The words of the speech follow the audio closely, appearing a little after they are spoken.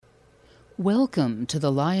Welcome to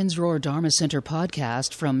the Lion's Roar Dharma Center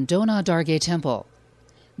podcast from Dona Dargay Temple.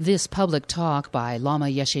 This public talk by Lama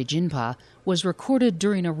Yeshe Jinpa was recorded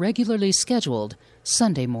during a regularly scheduled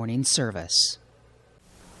Sunday morning service.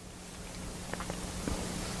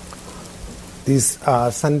 These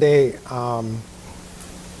Sunday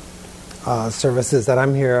services that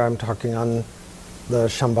I'm here, I'm talking on the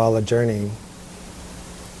Shambhala journey.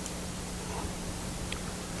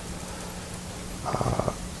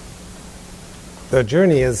 The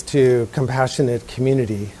journey is to compassionate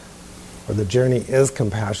community, or the journey is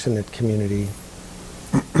compassionate community.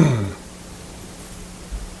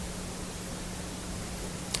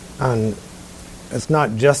 And it's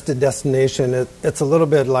not just a destination, it's a little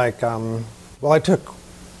bit like, I took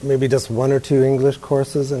maybe just one or two English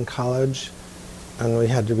courses in college, and we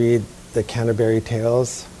had to read the Canterbury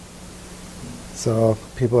Tales. So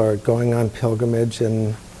people are going on pilgrimage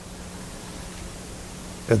and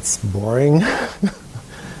it's boring.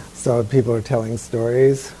 So people are telling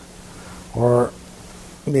stories. Or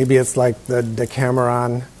maybe it's like the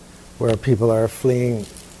Decameron, where people are fleeing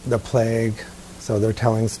the plague, so they're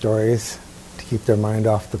telling stories to keep their mind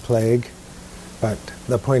off the plague. But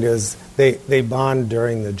the point is, they bond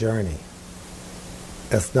during the journey.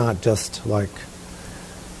 It's not just like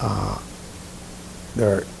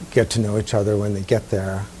they get to know each other when they get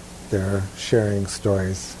there. They're sharing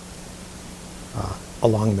stories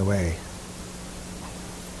along the way.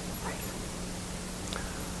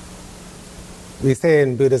 We say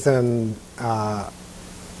in Buddhism, the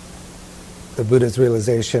Buddha's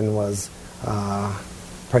realization was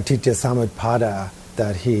pratitya samutpada,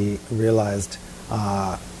 that he realized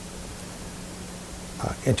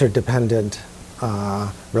interdependent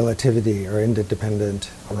relativity or interdependent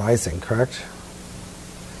arising, correct?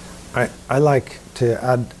 I like to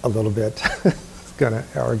add a little bit. It's kind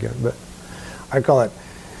of arrogant, but I call it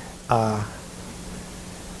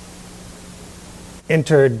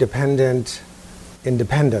interdependent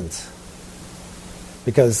independence,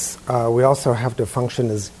 because we also have to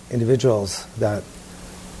function as individuals that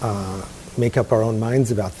make up our own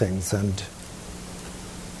minds about things, and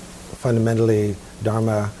fundamentally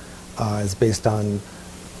Dharma is based on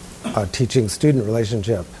a teaching-student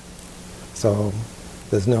relationship. So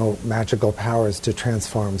there's no magical powers to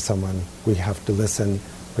transform someone. We have to listen,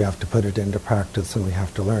 we have to put it into practice, and we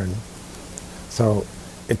have to learn. So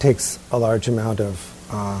it takes a large amount of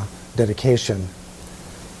dedication.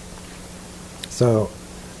 So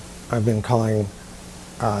I've been calling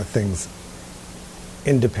things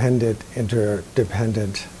independent,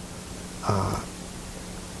 interdependent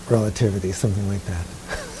relativity, something like that.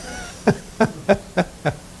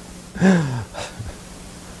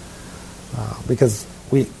 Because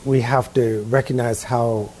we have to recognize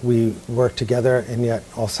how we work together, and yet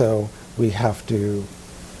also we have to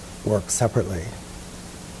work separately.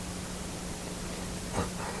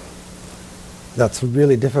 That's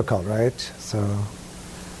really difficult, right? So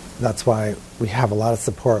that's why we have a lot of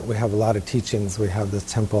support, we have a lot of teachings, we have this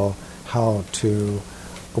temple, how to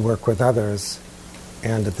work with others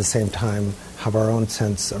and at the same time have our own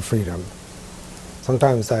sense of freedom.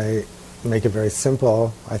 Sometimes I make it very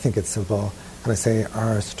simple, I think it's simple, and I say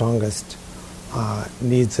our strongest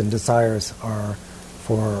needs and desires are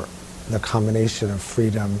for the combination of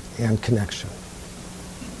freedom and connection.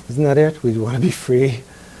 Isn't that it? We want to be free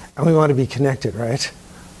and we want to be connected, right?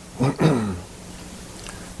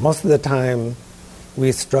 Most of the time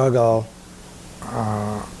we struggle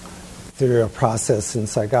through a process in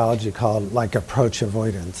psychology called like approach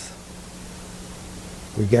avoidance.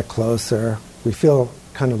 We get closer, we feel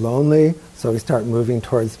kind of lonely, so we start moving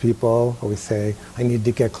towards people, or we say, I need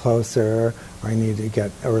to get closer, or I need to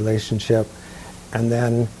get a relationship, and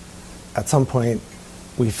then at some point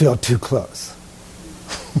we feel too close.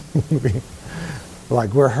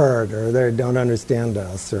 Like we're hurt, or they don't understand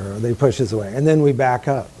us, or they push us away. And then we back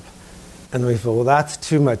up. And we feel, well, that's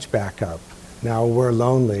too much backup. Now we're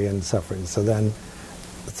lonely and suffering. So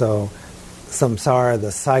samsara,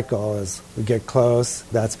 the cycle, is we get close,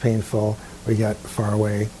 that's painful. We get far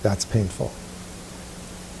away, that's painful.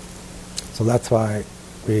 So that's why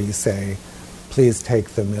we say, please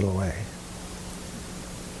take the middle way.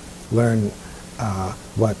 Learn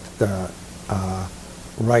what the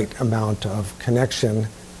right amount of connection,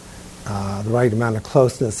 the right amount of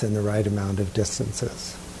closeness, and the right amount of distance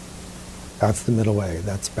is. That's the middle way,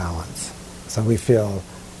 that's balance. So we feel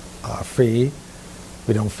free,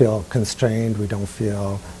 we don't feel constrained, we don't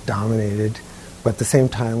feel dominated, but at the same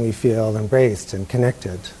time we feel embraced and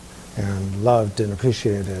connected and loved and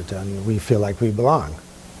appreciated, and we feel like we belong.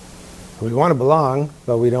 We want to belong,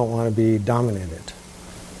 but we don't want to be dominated.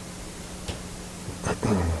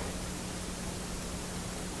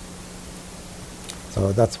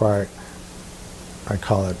 So that's why I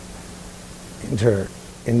call it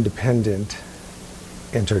independent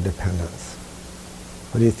interdependence.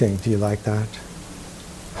 What do you think? Do you like that?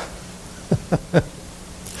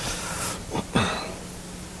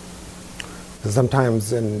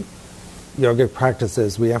 Sometimes in yogic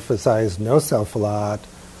practices we emphasize no self a lot,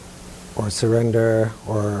 or surrender,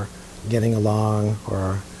 or getting along,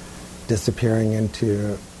 or disappearing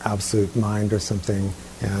into absolute mind or something,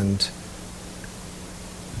 and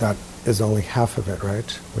that is only half of it,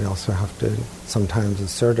 right? We also have to sometimes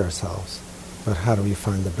assert ourselves, but how do we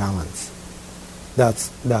find the balance? That's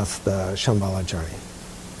the Shambhala journey.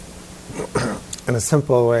 In a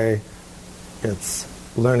simple way, it's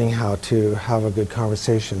learning how to have a good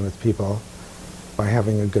conversation with people by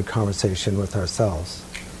having a good conversation with ourselves.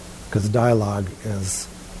 Because dialogue is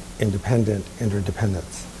independent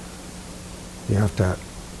interdependence. You have to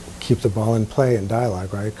keep the ball in play in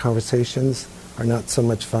dialogue, right? Conversations are not so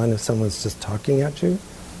much fun if someone's just talking at you.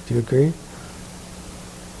 Do you agree?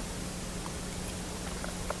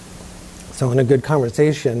 So in a good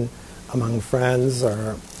conversation among friends,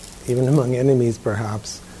 or even among enemies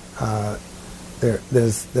perhaps,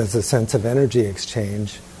 there's a sense of energy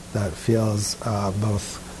exchange that feels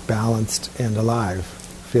both balanced and alive,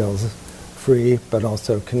 feels free but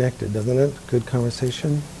also connected, doesn't it? Good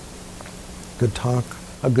conversation, good talk,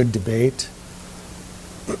 a good debate.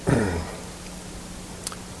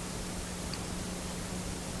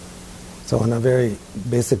 So on a very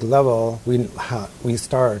basic level, we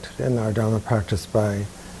start in our Dharma practice by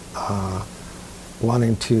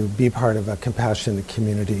wanting to be part of a compassionate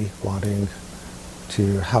community, wanting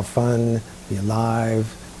to have fun, be alive,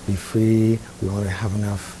 be free. We want to have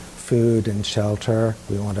enough food and shelter.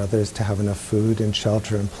 We want others to have enough food and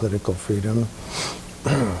shelter and political freedom.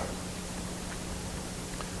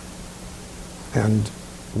 And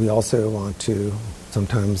we also want to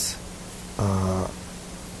sometimes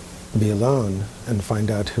be alone and find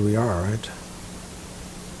out who we are, right?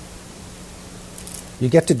 You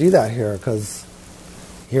get to do that here, because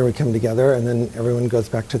here we come together and then everyone goes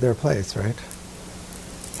back to their place, right?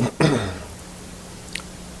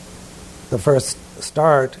 The first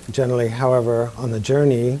start, generally, however, on the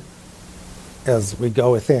journey is we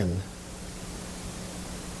go within.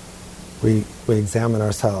 We examine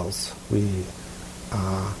ourselves. We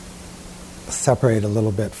separate a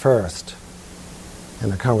little bit first.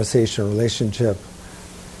 In a conversation, relationship,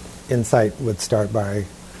 insight would start by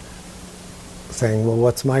saying, well,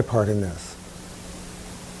 what's my part in this?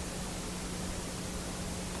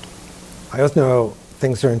 I always know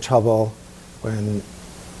things are in trouble when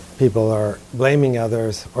people are blaming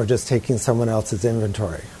others or just taking someone else's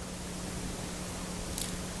inventory.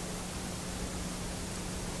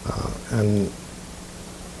 And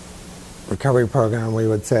recovery program, we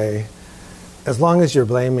would say, as long as you're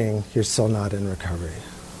blaming, you're still not in recovery,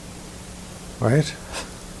 right?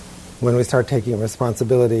 When we start taking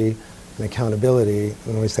responsibility and accountability,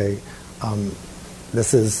 when we say,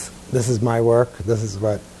 this is my work, this is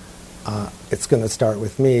what it's going to start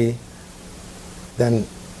with me, then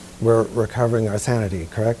we're recovering our sanity,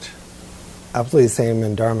 correct? Absolutely the same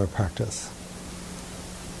in Dharma practice.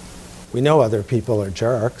 We know other people are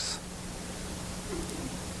jerks.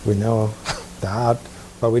 We know that.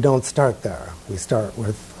 But we don't start there. We start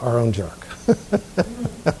with our own jerk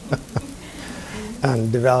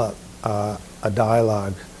and develop a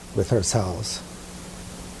dialogue with ourselves.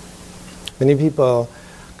 Many people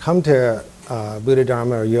come to Buddha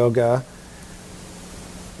Dharma or yoga,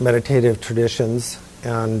 meditative traditions,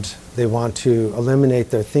 and they want to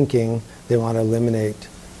eliminate their thinking. They want to eliminate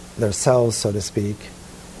their selves, so to speak,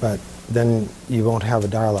 but then you won't have a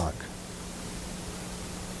dialogue.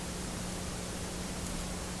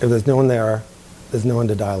 If there's no one there, there's no one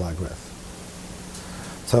to dialogue with.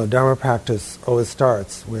 So Dharma practice always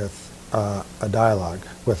starts with a dialogue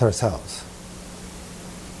with ourselves.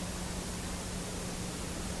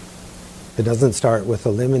 It doesn't start with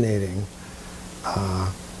eliminating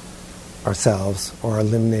ourselves or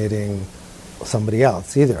eliminating somebody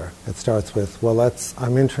else either. It starts with, well,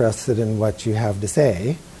 I'm interested in what you have to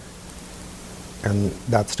say, and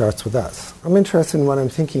that starts with us. I'm interested in what I'm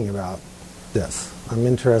thinking about this. I'm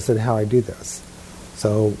interested in how I do this.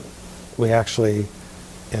 So we actually,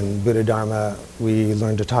 in Buddha Dharma, we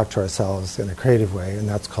learn to talk to ourselves in a creative way, and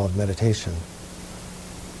that's called meditation.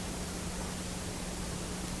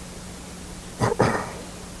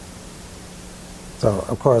 So,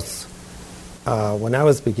 of course, when I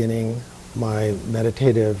was beginning, my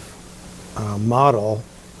meditative model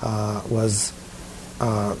was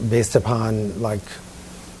based upon like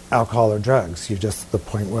alcohol or drugs. The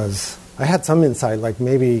point was, I had some insight, like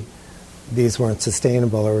maybe these weren't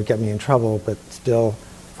sustainable or would get me in trouble, but still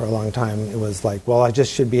for a long time it was like, well, I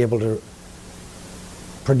just should be able to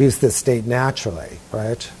produce this state naturally,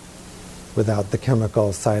 right? Without the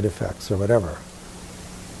chemical side effects or whatever.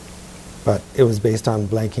 But it was based on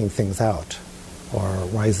blanking things out or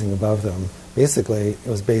rising above them. Basically, it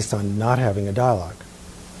was based on not having a dialogue.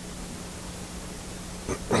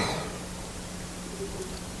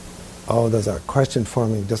 Oh, there's a question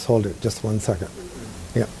forming. Just hold it just 1 second.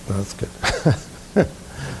 Yeah, that's good.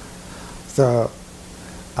 So,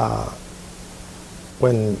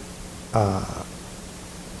 when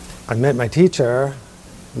I met my teacher,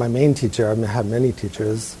 my main teacher, I've had many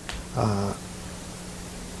teachers,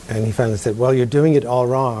 and he finally said, well, you're doing it all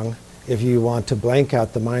wrong. If you want to blank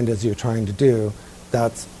out the mind as you're trying to do,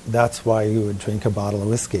 that's why you would drink a bottle of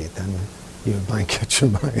whiskey. Then you would blank out your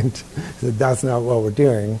mind. He said, that's not what we're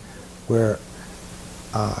doing. We're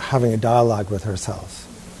having a dialogue with ourselves.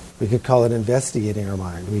 We could call it investigating our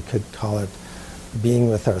mind. We could call it being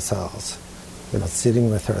with ourselves, sitting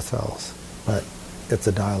with ourselves. But it's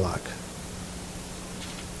a dialogue.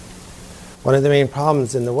 One of the main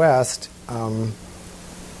problems in the West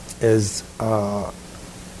is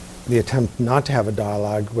the attempt not to have a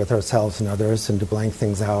dialogue with ourselves and others and to blank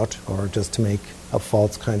things out or just to make a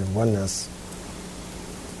false kind of oneness.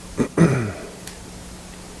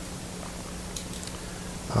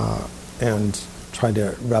 And try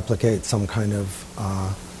to replicate some kind of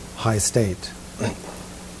high state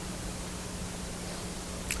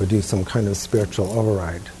or do some kind of spiritual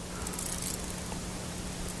override.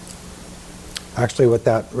 Actually, what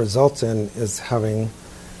that results in is having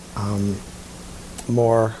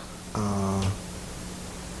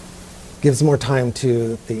gives more time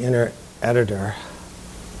to the inner editor,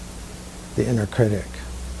 the inner critic,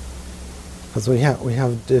 because we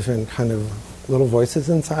have different kind of little voices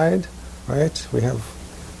inside, right? We have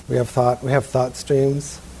thought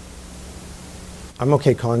streams. I'm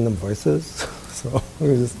okay calling them voices. So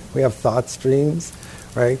we have thought streams,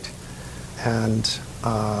 right? And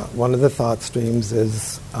one of the thought streams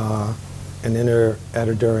is an inner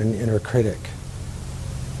editor and inner critic.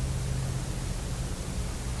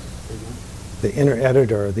 The inner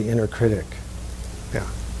editor, the inner critic. Yeah.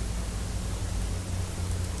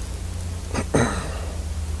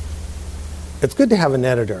 It's good to have an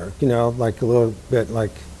editor, like a little bit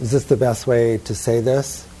like, is this the best way to say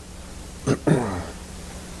this?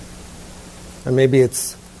 And maybe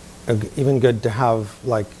it's even good to have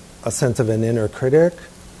like a sense of an inner critic,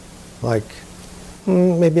 like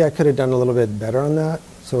maybe I could have done a little bit better on that,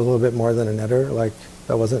 so a little bit more than an editor, like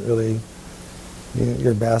that wasn't really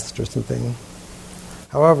your best or something.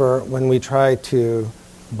 However, when we try to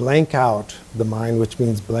blank out the mind, which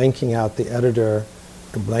means blanking out the editor,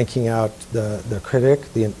 blanking out the critic,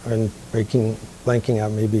 and blanking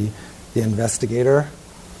out maybe the investigator,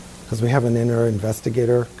 because we have an inner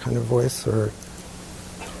investigator kind of voice or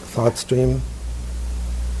thought stream.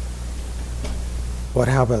 What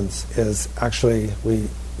happens is actually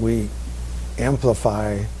we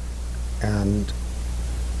amplify and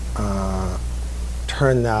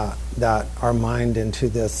turn that our mind into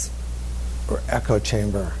this echo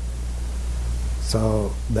chamber.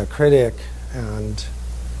 So the critic and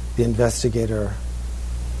the investigator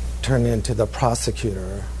turn into the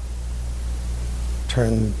prosecutor,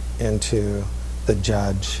 turn into the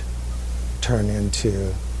judge, turn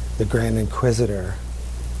into the grand inquisitor,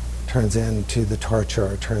 turns into the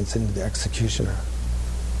torturer, turns into the executioner.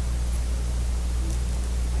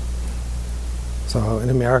 So in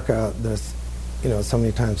America, there's, so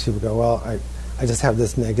many times people go, well, I just have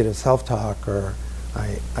this negative self-talk, or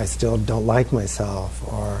I still don't like myself,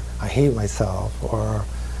 or I hate myself, or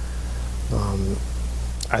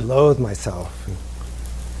I loathe myself.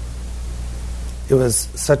 It was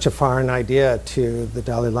such a foreign idea to the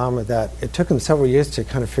Dalai Lama that it took him several years to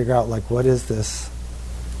kind of figure out, like, what is this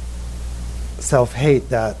self-hate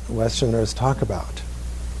that Westerners talk about?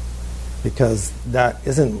 Because that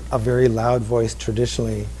isn't a very loud voice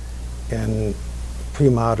traditionally in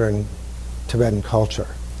pre-modern Tibetan culture.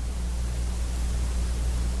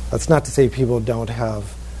 That's not to say people don't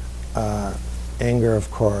have anger, of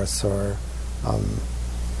course, or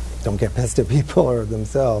don't get pissed at people or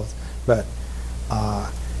themselves, but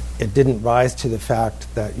it didn't rise to the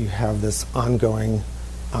fact that you have this ongoing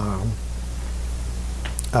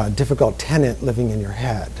difficult tenet living in your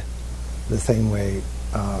head, the same way,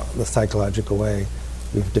 the psychological way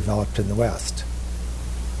we've developed in the West.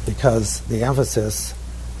 Because the emphasis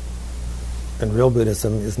in real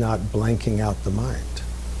Buddhism is not blanking out the mind,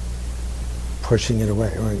 pushing it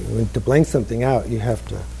away. To blank something out, you have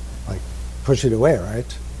to push it away,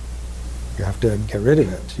 right? You have to get rid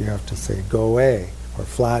of it. You have to say, go away, or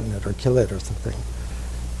flatten it, or kill it, or something.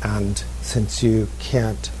 And since you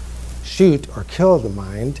can't shoot or kill the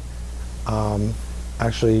mind,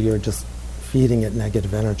 actually you're just feeding it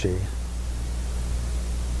negative energy.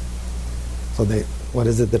 So what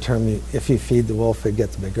is it, the term, if you feed the wolf, it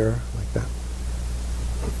gets bigger, like that?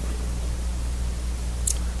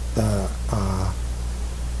 The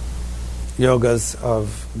yogas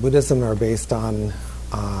of Buddhism are based on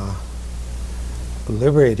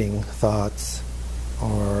liberating thoughts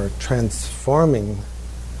or transforming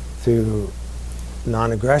through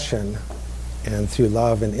non-aggression and through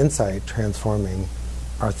love and insight, transforming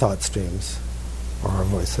our thought streams or our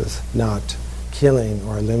voices, not killing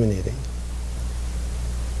or eliminating.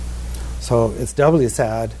 So it's doubly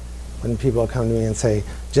sad when people come to me and say,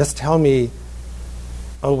 just tell me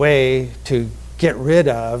a way to get rid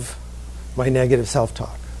of my negative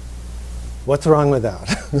self-talk. What's wrong with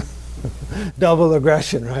that? Double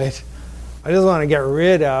aggression, right? I just want to get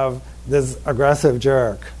rid of this aggressive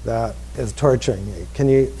jerk that is torturing me. Can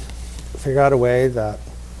you figure out a way that...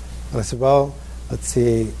 And I said, well, let's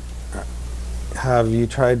see, have you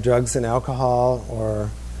tried drugs and alcohol or,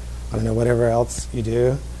 I don't know, whatever else you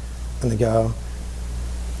do? And they go,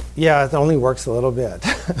 yeah, it only works a little bit.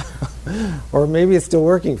 Or maybe it's still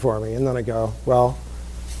working for me. And then I go, well,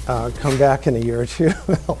 come back in a year or two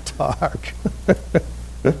and I'll talk.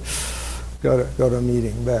 go to a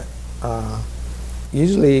meeting. But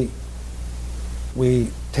usually we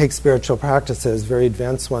take spiritual practices, very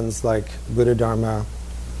advanced ones like Buddha Dharma,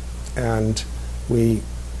 and we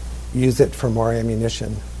use it for more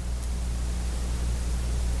ammunition.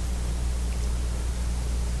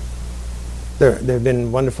 There have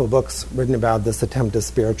been wonderful books written about this attempt at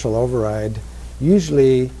spiritual override.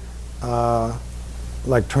 Usually,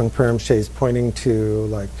 like Trungpa Rinpoche is pointing to,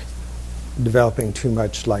 like developing too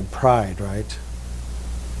much like pride, right?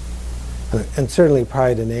 And certainly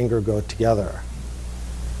pride and anger go together.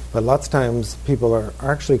 But lots of times people are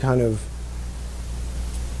actually kind of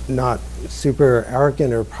not super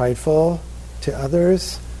arrogant or prideful to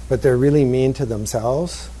others, but they're really mean to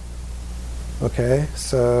themselves. Okay,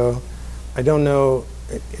 so I don't know,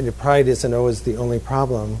 pride isn't always the only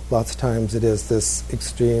problem. Lots of times it is this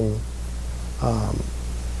extreme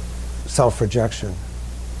self-rejection.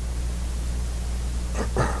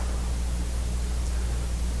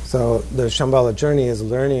 So the Shambhala journey is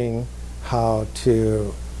learning how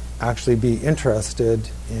to actually be interested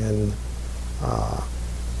in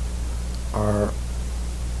our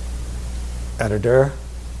editor,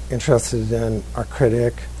 interested in our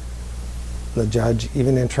critic, the judge,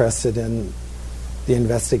 even interested in the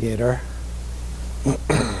investigator,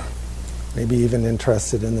 maybe even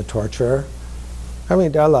interested in the torturer, having a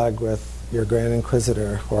dialogue with your Grand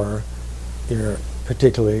Inquisitor or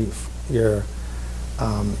particularly your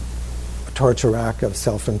torture rack of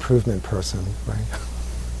self-improvement person, right?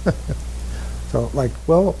 So, like,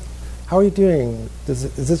 well, how are you doing?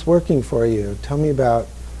 Is this working for you? Tell me about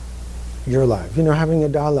your life. Having a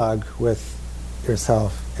dialogue with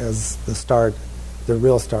yourself is the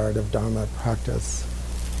real start of Dharma practice.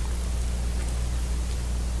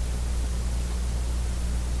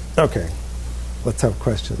 Okay, let's have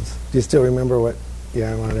questions. Do you still remember what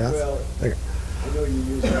I wanted to ask? Well, okay. I know you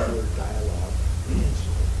use the word dialogue,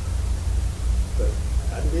 but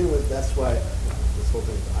to begin with, that's why this whole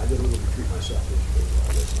thing, I didn't really treat myself as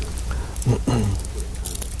a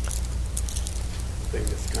thing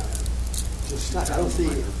that's kind of just not, I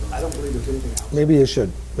don't believe there's anything else. Maybe you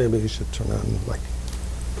should turn on, like...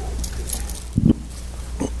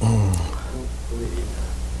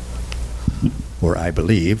 Or I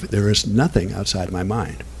believe there is nothing outside my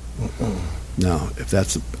mind. Now, if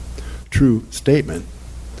that's a true statement,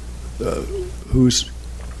 who's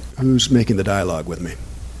making the dialogue with me?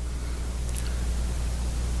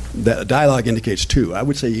 The dialogue indicates two. I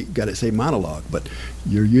would say you got to say monologue, but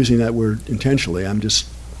you're using that word intentionally. I'm just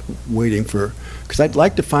waiting because I'd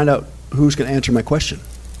like to find out who's going to answer my question.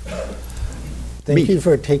 Thank you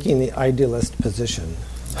for taking the idealist position.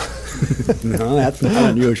 No, that's not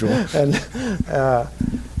unusual.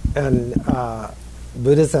 And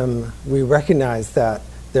Buddhism, we recognize that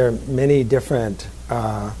there are many different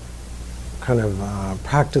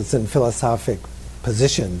practice and philosophic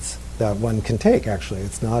positions that one can take, actually.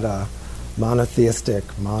 It's not a monotheistic,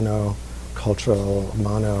 monocultural,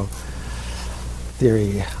 mono-theory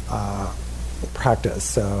practice.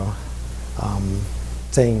 So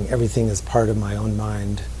saying everything is part of my own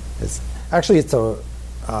mind is... Actually, it's a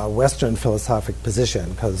Western philosophic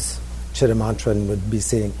position, because Chittamantran would be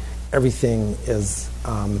saying everything is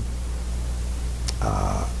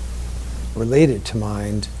related to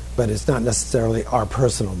mind, but it's not necessarily our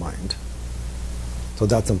personal mind. So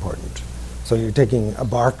that's important. So you're taking a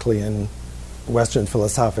Berkeleyan Western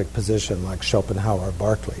philosophic position like Schopenhauer or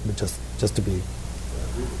Berkeley, but just to be...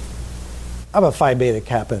 I'm a Phi Beta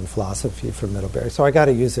Kappa in philosophy from Middlebury, so I got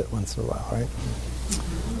to use it once in a while, right?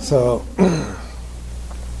 So,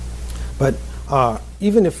 but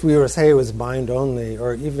even if we were to say it was mind only,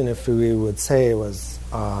 or even if we would say it was,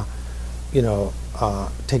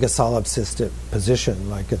 take a solipsistic position,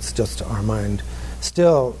 like it's just our mind,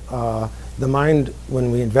 still, the mind,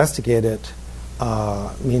 when we investigate it,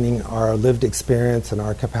 meaning our lived experience and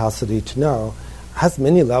our capacity to know, has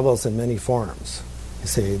many levels and many forms. You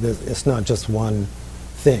see, it's not just one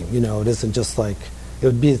thing. It isn't just like, it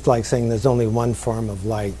would be like saying there's only one form of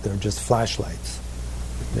light. They're just flashlights.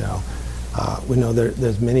 We know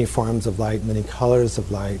there's many forms of light, many colors of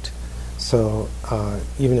light. So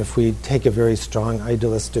even if we take a very strong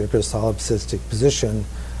idealistic or solipsistic position,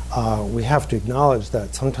 we have to acknowledge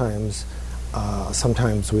that sometimes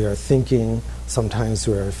we are thinking, sometimes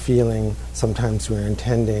we are feeling, sometimes we are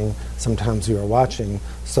intending, sometimes we are watching.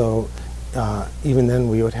 So even then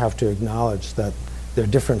we would have to acknowledge that there are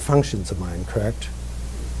different functions of mind, correct?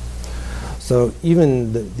 So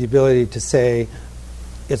even the ability to say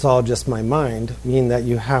it's all just my mind mean that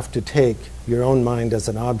you have to take your own mind as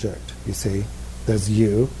an object, you see. There's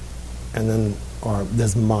you, and then, or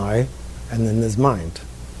there's my, and then there's mind.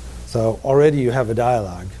 So already you have a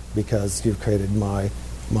dialogue because you've created my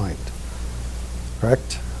mind,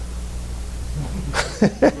 correct?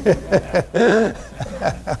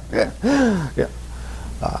 Yeah.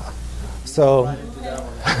 So,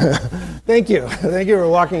 thank you for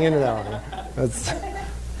walking into that one. That's,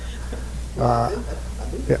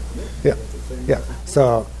 yeah.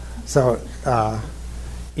 So,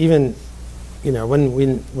 even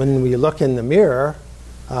when we look in the mirror,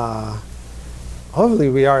 hopefully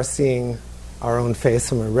we are seeing our own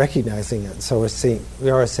face and we're recognizing it. So we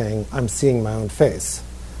are saying, I'm seeing my own face,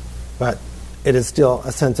 but it is still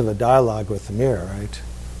a sense of a dialogue with the mirror, right?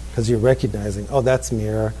 Because you're recognizing, oh, that's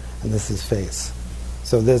mirror and this is face.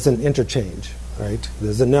 So there's an interchange, right?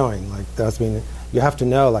 There's a knowing, like that's meaning you have to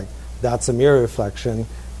know, like that's a mirror reflection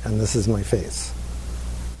and this is my face.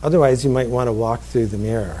 Otherwise, you might want to walk through the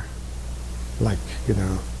mirror, like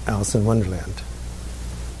Alice in Wonderland,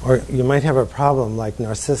 or you might have a problem like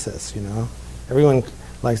Narcissus. Everyone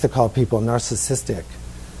likes to call people narcissistic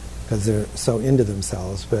because they're so into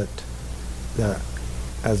themselves, but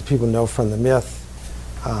as people know from the myth,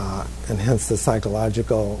 and hence the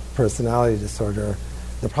psychological personality disorder,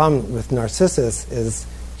 the problem with Narcissus is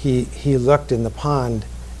he looked in the pond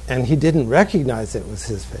and he didn't recognize it was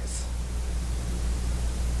his face.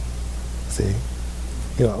 See?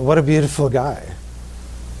 What a beautiful guy.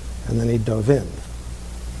 And then he dove in.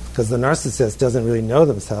 Because the narcissist doesn't really know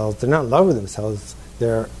themselves. They're not in love with themselves.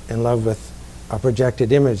 They're in love with a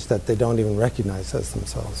projected image that they don't even recognize as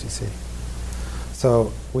themselves, you see.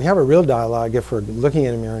 So we have a real dialogue if we're looking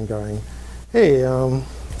in a mirror and going, hey,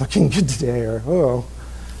 looking good today, or oh,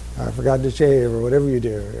 I forgot to shave, or whatever you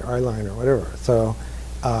do, or eyeliner, or whatever. So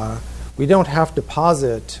we don't have to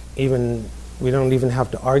posit, we don't even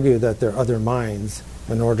have to argue that there are other minds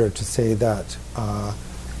in order to say that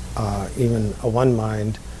even a one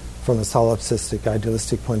mind from a solipsistic,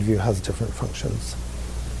 idealistic point of view has different functions.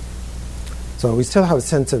 So we still have a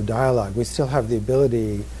sense of dialogue. We still have the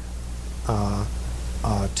ability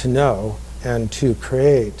to know and to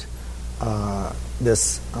create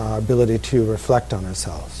this ability to reflect on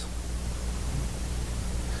ourselves.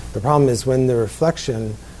 The problem is when the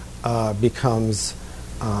reflection becomes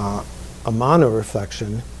a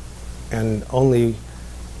mono-reflection, and only,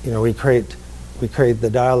 we create the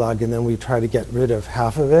dialogue and then we try to get rid of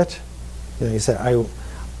half of it. You say,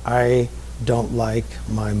 I don't like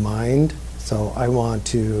my mind, so I want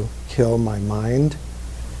to kill my mind,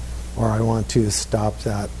 or I want to stop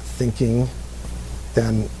that thinking,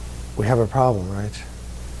 then we have a problem, right?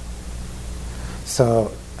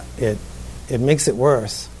 So it makes it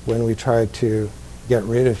worse when we try to get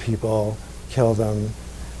rid of people, kill them,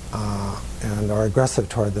 and are aggressive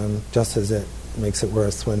toward them, just as it makes it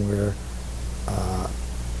worse when we're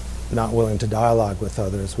not willing to dialogue with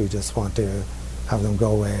others. We just want to have them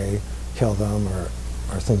go away, kill them, or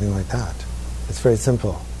something like that. It's very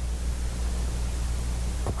simple.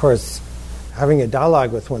 Of course, having a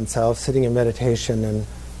dialogue with oneself, sitting in meditation and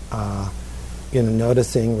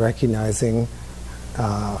noticing, recognizing,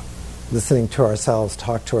 listening to ourselves,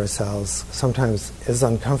 talk to ourselves, sometimes is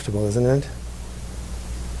uncomfortable, isn't it?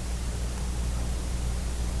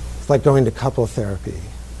 It's like going to couple therapy.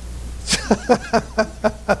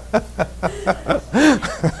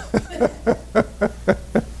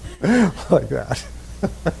 like that.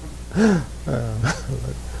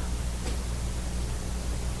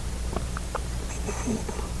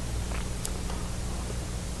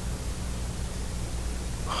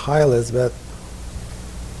 Hi, Elizabeth.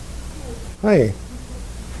 Hi.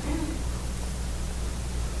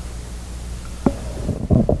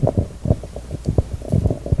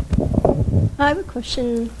 I have a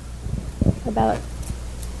question about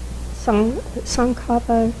the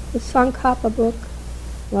Tsongkhapa book.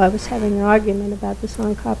 Well, I was having an argument about the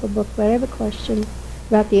Tsongkhapa book, but I have a question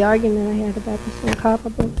about the argument I had about the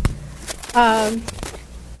Tsongkhapa book.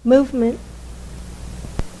 Movement.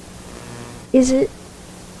 Is it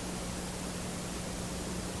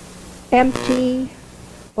empty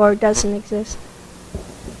or doesn't exist?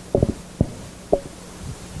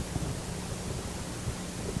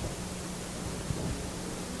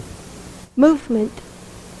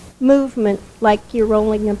 Movement, like you're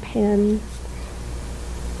rolling a pen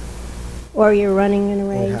or you're running in a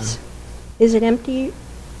race. Yeah. Is it empty?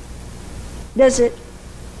 Is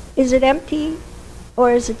it empty,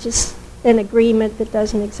 or is it just an agreement that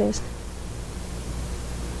doesn't exist?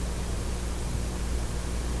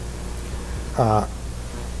 How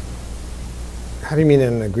do you mean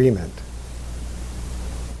an agreement?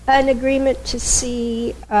 An agreement to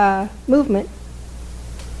see movement.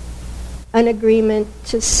 An agreement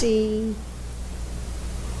to see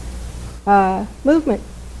movement.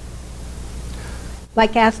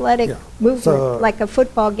 Like athletic movement, so, like a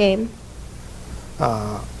football game.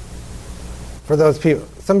 For those people,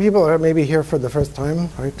 some people are maybe here for the first time,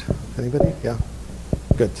 right? Anybody? Yeah.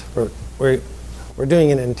 Good. We're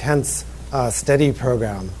doing an intense study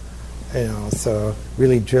program, so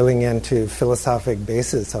really drilling into philosophic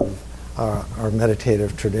basis of our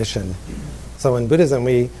meditative tradition. So in Buddhism,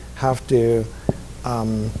 we have to,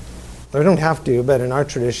 we don't have to, but in our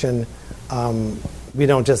tradition, we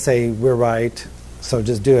don't just say we're right, so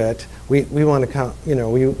just do it. We want to,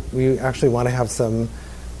 we actually want to have some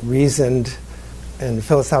reasoned and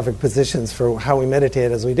philosophic positions for how we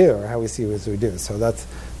meditate as we do, or how we see as we do. So that's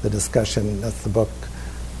the discussion. That's the book,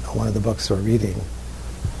 one of the books we're reading.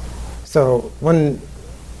 So one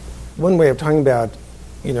way of talking about,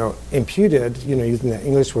 imputed, using the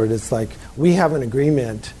English word, is like we have an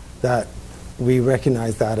agreement that we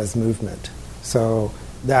recognize that as movement. So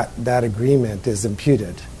that agreement is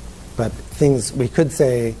imputed. But we could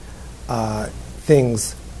say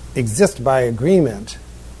things exist by agreement,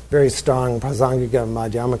 very strong Prasangika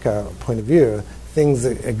Madhyamaka point of view. Things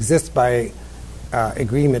exist by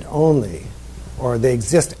agreement only, or they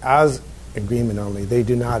exist as agreement only. They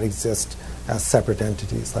do not exist as separate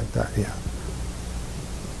entities like that, yeah.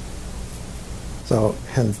 So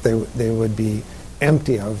hence they would be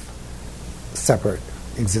empty of separate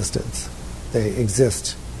existence. They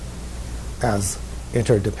exist as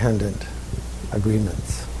interdependent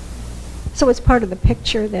agreements. So it's part of the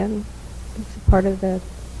picture then? It's part of the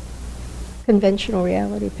conventional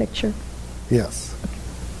reality picture? Yes.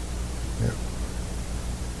 Yeah.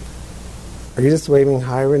 Are you just waving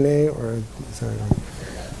hi, Renee, or is that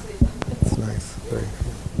it's nice. Very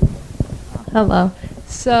cool. Hello.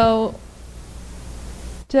 So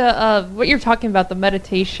what you're talking about, the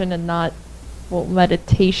meditation and not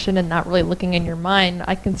really looking in your mind,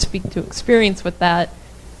 I can speak to experience with that.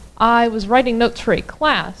 I was writing notes for a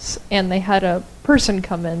class, and they had a person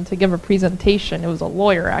come in to give a presentation. It was a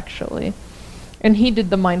lawyer, actually. And he did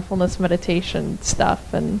the mindfulness meditation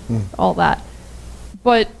stuff and all that.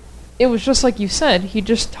 But it was just like you said. He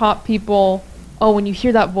just taught people, when you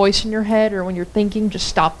hear that voice in your head or when you're thinking, just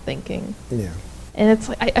stop thinking. Yeah. And it's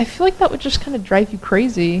like, I feel like that would just kind of drive you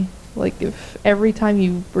crazy. Like if every time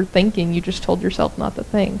you were thinking, you just told yourself not to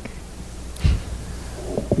think.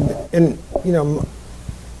 And,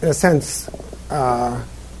 in a sense,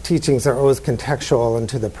 teachings are always contextual and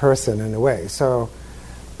to the person in a way. So,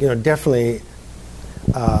 definitely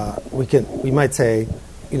we might say,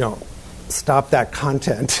 stop that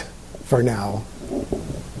content for now.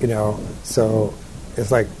 So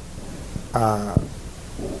it's like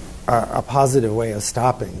a positive way of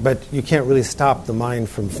stopping. But you can't really stop the mind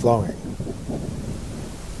from flowing.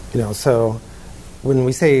 So when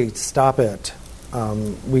we say stop it,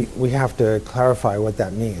 we have to clarify what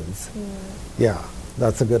that means. Yeah,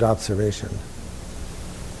 that's a good observation.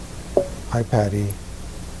 Hi, Patty.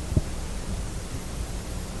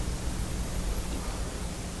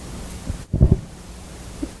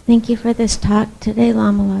 Thank you for this talk today,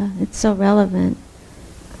 Lama. It's so relevant.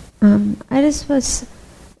 I just was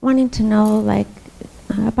wanting to know,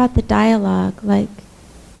 about the dialogue. When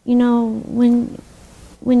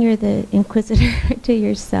you're the inquisitor to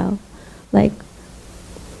yourself,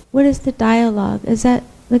 what is the dialogue? Is that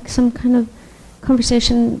like some kind of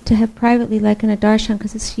conversation to have privately, like in a darshan,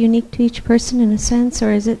 because it's unique to each person in a sense,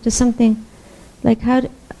 or is it just something like how do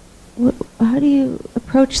you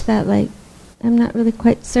approach that? Like, I'm not really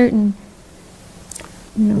quite certain.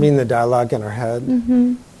 You know. I mean, the dialogue in our head.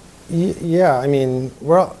 Mm-hmm. Yeah, I mean,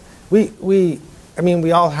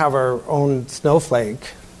 we all have our own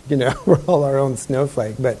snowflake. You know, we're all our own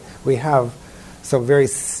snowflake, but we have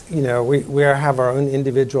we have our own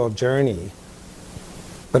individual journey,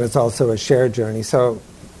 but it's also a shared journey. So,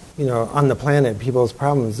 you know, on the planet, people's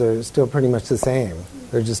problems are still pretty much the same.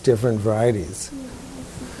 They're just different varieties.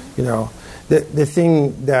 You know, the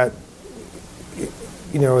thing that,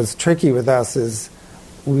 you know, is tricky with us is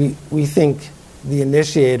we think the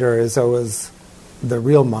initiator is always the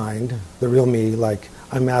real mind, the real me, like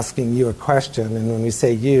I'm asking you a question, and when we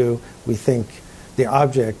say you, we think the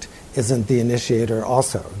object isn't the initiator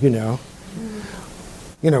also, you know?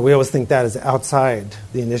 You know, we always think that is outside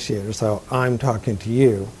the initiator, so I'm talking to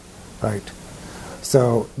you, right?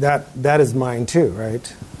 So that is mind too,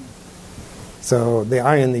 right? So the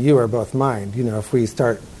I and the you are both mind. You know, if we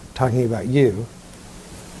start talking about you,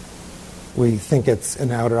 we think it's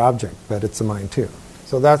an outer object, but it's a mind too.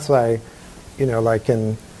 So that's why, you know, like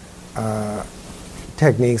in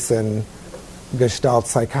techniques in Gestalt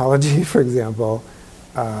psychology, for example,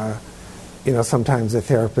 you know, sometimes a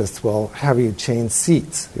therapist will have you change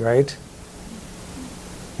seats, right?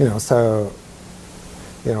 You know, so,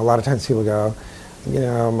 you know, a lot of times people go, you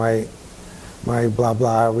know, my blah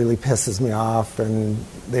blah really pisses me off, and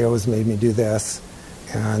they always made me do this,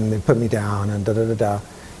 and they put me down, and da da da da.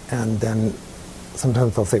 And then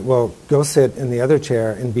sometimes they'll say, well, go sit in the other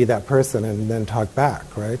chair and be that person and then talk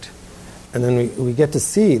back, right? And then we get to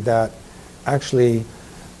see that actually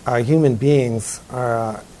human beings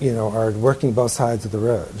are, you know, are working both sides of the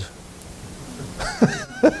road.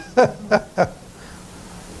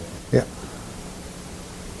 Yeah.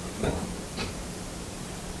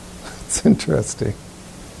 It's interesting.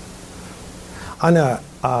 On a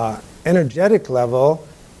energetic level,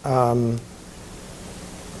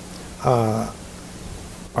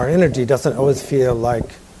 our energy doesn't always feel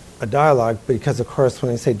like a dialogue, because of course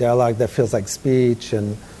when I say dialogue, that feels like speech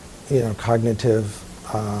and, you know, cognitive.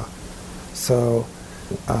 So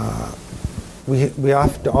we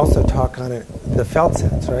have to also talk on it, the felt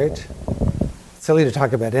sense, right? It's silly to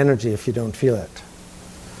talk about energy if you don't feel it.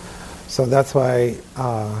 So that's why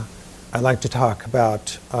I like to talk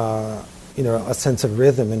about you know, a sense of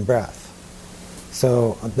rhythm and breath.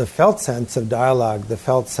 So the felt sense of dialogue, the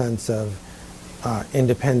felt sense of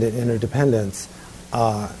independent interdependence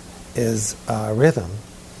is rhythm.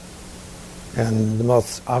 And the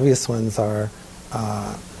most obvious ones are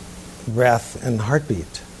breath and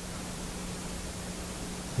heartbeat.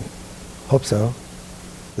 Hope so.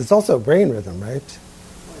 There's also brain rhythm, right?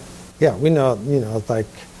 Yeah, we know, you know, it's like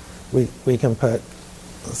we can put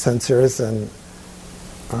sensors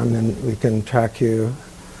on, and we can track you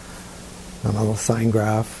on a little sine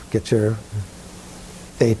graph, get your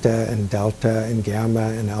theta and delta and gamma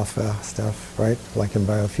and alpha stuff, right? Like in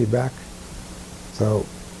biofeedback. So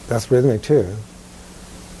that's rhythmic too.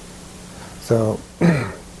 So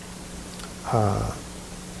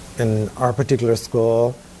in our particular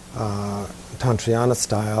school, Tantrayana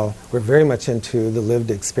style, we're very much into the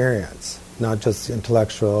lived experience, not just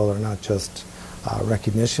intellectual or not just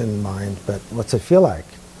recognition mind, but what's it feel like?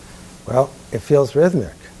 Well, it feels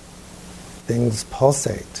rhythmic. Things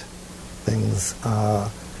pulsate. Things,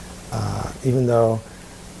 even though,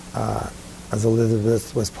 as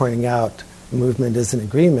Elizabeth was pointing out, movement is an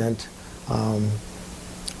agreement,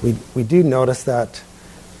 we do notice that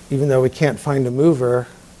even though we can't find a mover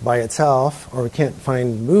by itself, or we can't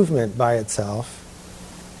find movement by itself,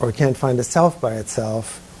 or we can't find a self by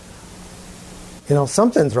itself, you know,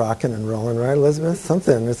 something's rocking and rolling, right, Elizabeth?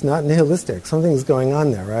 Something. It's not nihilistic. Something's going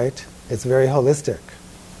on there, right? It's very holistic.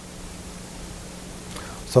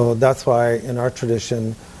 So that's why in our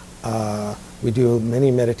tradition, we do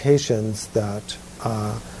many meditations that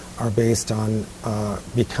are based on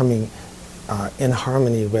becoming in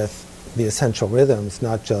harmony with the essential rhythms,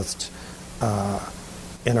 not just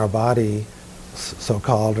in our body,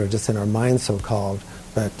 so-called, or just in our mind, so-called,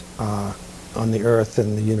 but on the earth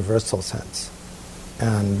in the universal sense.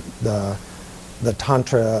 And the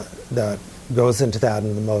tantra that goes into that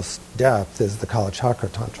in the most depth is the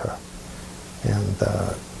Kalachakra tantra, and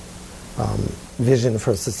the vision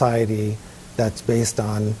for a society that's based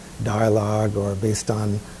on dialogue or based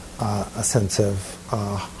on a sense of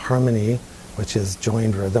harmony, which is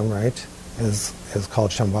joined rhythm, right, is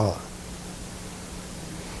called Shambhala.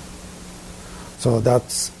 So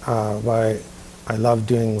that's why I love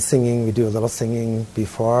doing singing. We do a little singing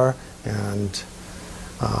before, and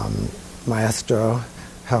Maestro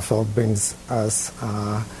Hefeld brings us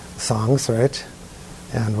songs, right?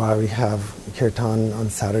 And why we have kirtan on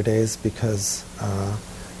Saturdays, because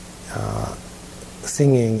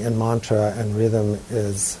singing and mantra and rhythm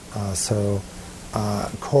is so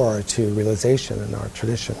core to realization in our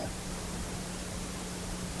tradition.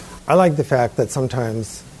 I like the fact that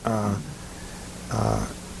sometimes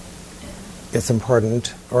it's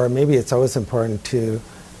important, or maybe it's always important, to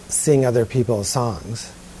sing other people's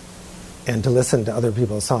songs and to listen to other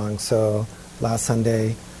people's songs. So last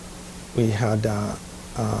Sunday we had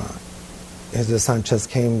Jesus Sanchez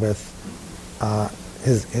came with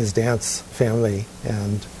his dance family,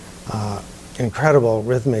 and incredible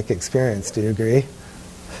rhythmic experience. Do you agree?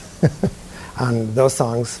 On those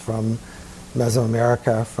songs from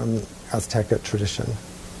Mesoamerica, from Azteca tradition.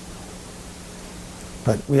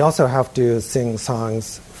 But we also have to sing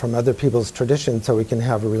songs from other people's tradition so we can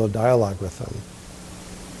have a real dialogue with them.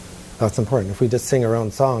 That's important. If we just sing our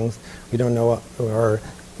own songs, we don't know what, or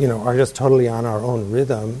are just totally on our own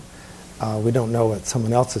rhythm, we don't know what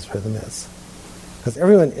someone else's rhythm is. Because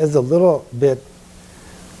everyone is a little bit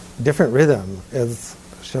different rhythm. Is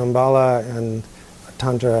Shambhala and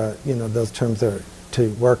Tantra, those terms are to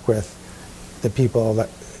work with the people, that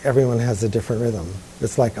everyone has a different rhythm.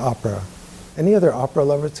 It's like opera. Any other opera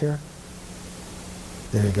lovers here?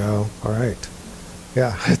 There you go. All right.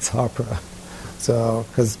 Yeah, it's opera. So,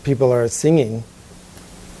 because people are singing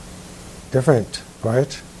different,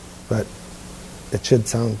 right? But it should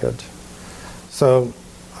sound good. So,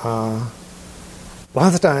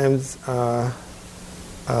 lots of times I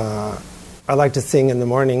like to sing in the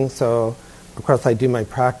morning. So, of course, I do my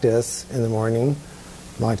practice in the morning,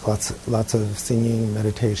 like lots of singing,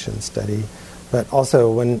 meditation, study. But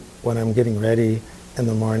also when I'm getting ready in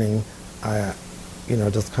the morning, I,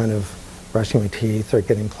 just kind of brushing my teeth or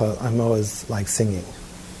getting clothes, I'm always like singing.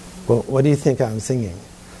 Well, what do you think I'm singing?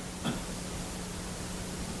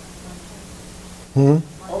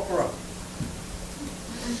 Opera.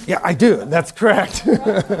 Yeah, I do. That's correct.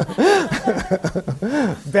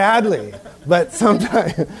 Badly, but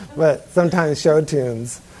sometimes show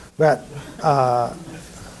tunes. But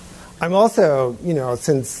I'm also,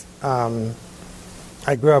 since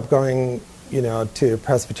I grew up going, to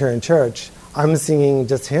Presbyterian church, I'm singing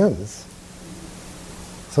just hymns.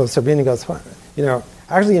 So Sabrina goes, what?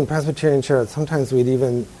 Actually in Presbyterian church, sometimes we'd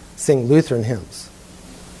even sing Lutheran hymns.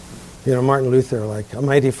 Martin Luther, like, "A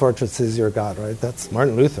mighty fortress is your God," right? That's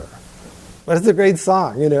Martin Luther. But it's a great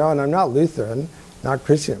song, and I'm not Lutheran, not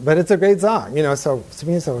Christian, but it's a great song, So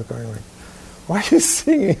Sabrina's always going like, "Why are you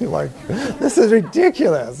singing? Like, this is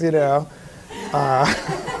ridiculous,"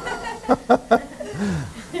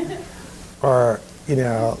 Or,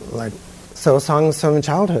 like, so songs from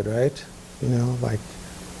childhood, right? Like,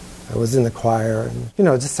 I was in the choir, and,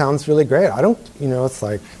 it just sounds really great. I don't, it's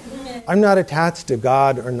like, I'm not attached to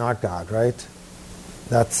God or not God, right?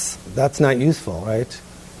 That's not useful, right?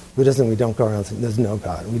 Buddhism, we don't go around saying, there's no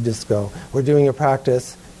God. We just go, we're doing a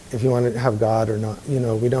practice. If you want to have God or not,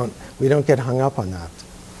 we don't get hung up on that.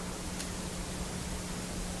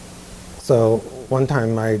 So one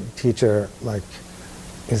time my teacher,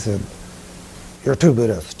 he said, "You're too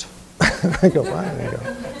Buddhist." I go, "Why?"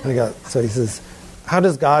 And I go, so he says, "How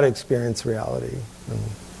does God experience reality?" And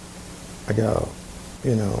I go,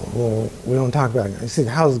 well, we don't talk about it. He said,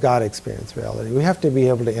 "How does God experience reality?" We have to be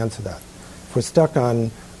able to answer that. If we're stuck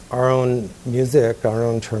on our own music, our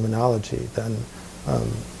own terminology, then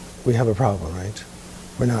we have a problem, right?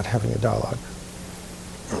 We're not having a dialogue.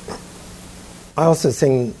 I also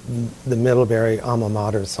sing the Middlebury Alma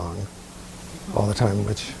Mater song all the time,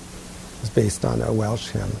 which is based on a Welsh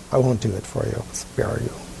hymn. I won't do it for you. I'll spare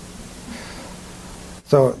you.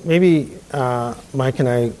 So maybe Mike and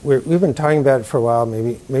I, we've been talking about it for a while.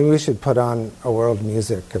 Maybe we should put on a world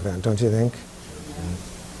music event, don't you think?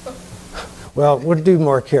 Well, we'll do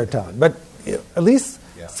more kirtan, but at least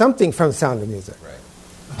something from Sound of Music. Right.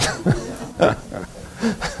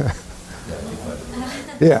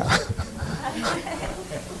 Yeah.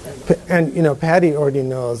 And Patty already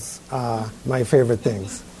knows my favorite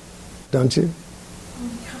things, don't you?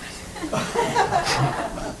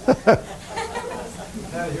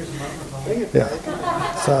 Yeah.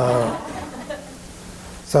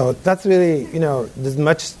 So that's really,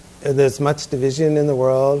 there's much division in the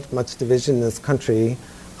world, much division in this country.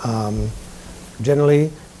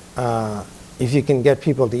 Generally, if you can get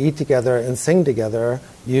people to eat together and sing together,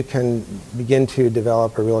 you can begin to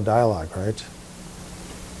develop a real dialogue, right?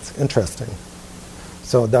 It's interesting.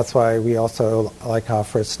 So that's why we also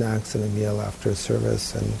offer snacks and a meal after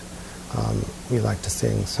service, and we like to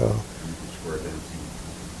sing. So.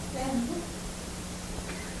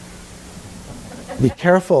 Be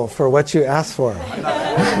careful for what you ask for.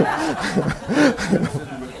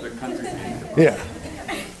 Yeah.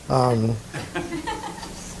 Open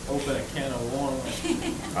a can of worms.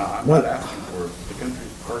 I'm not asking for it. The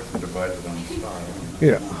country's partially divided on style.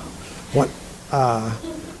 Yeah. What?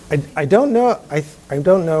 I don't know. I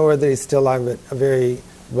don't know whether he's still alive, but a very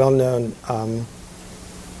well-known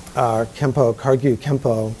Kempo, Kargyu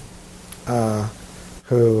Kempo,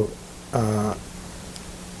 who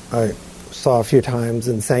I saw a few times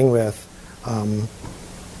and sang with,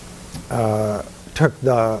 took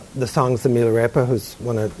the songs of Milarepa, who's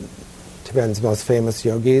one of Tibetan's most famous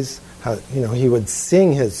yogis. He would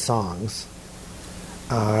sing his songs.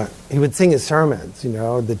 He would sing his sermons,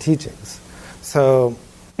 the teachings. So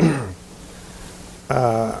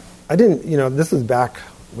I didn't, this was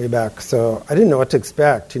way back, so I didn't know what to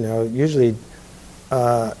expect. Usually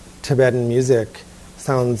Tibetan music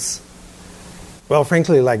sounds, well,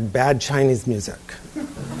 frankly, like bad Chinese music.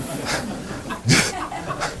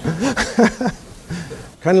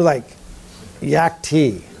 Kind of like yak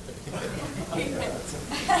tea.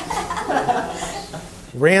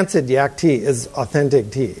 Rancid yak tea is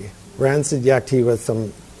authentic tea. Rancid yak tea with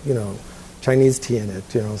some, Chinese tea in it,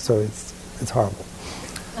 so it's horrible.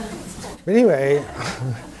 But anyway,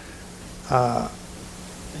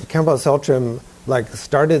 Khenpo Tseltrim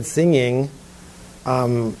started singing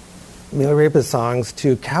Milarepa songs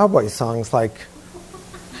to cowboy songs like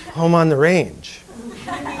Home on the Range.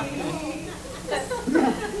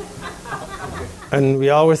 And we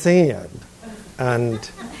all were singing it.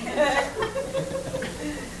 And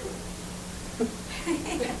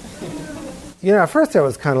at first I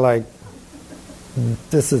was kind of like,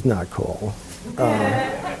 this is not cool.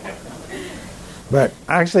 But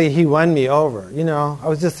actually he won me over. I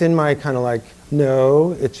was just in my kind of like,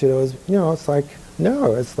 no, it should always, it's like,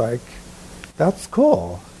 no, it's like, that's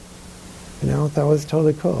cool. That was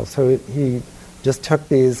totally cool. So he just took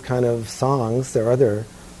these kind of songs, there are other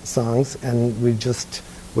songs, and we just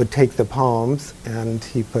would take the poems and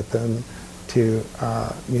he put them to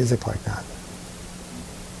music like that.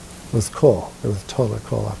 It was cool. It was totally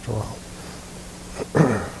cool after a while.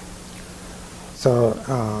 So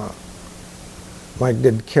Mike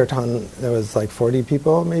did kirtan, there was like 40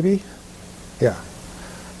 people maybe? Yeah.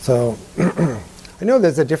 So I know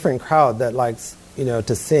there's a different crowd that likes,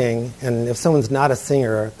 to sing, and if someone's not a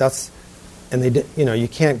singer, you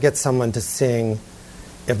can't get someone to sing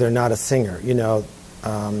if they're not a singer,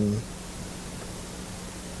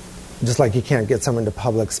 just like you can't get someone to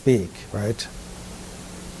public speak, right?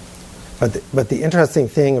 But the interesting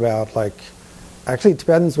thing about actually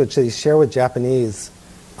Tibetans, which they share with Japanese,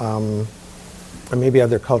 and maybe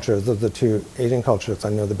other cultures, those are the two Asian cultures I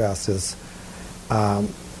know the best, is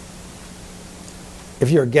if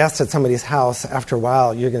you're a guest at somebody's house, after a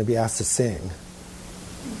while you're going to be asked to sing.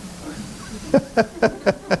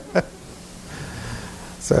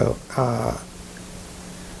 So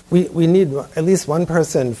we need at least one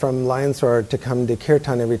person from Lion's Roar to come to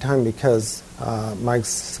kirtan every time, because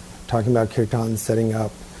Mike's talking about kirtan, setting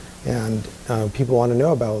up, and people want to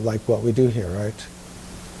know about what we do here, right?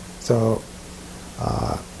 So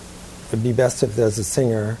it'd be best if there's a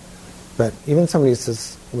singer, but even somebody who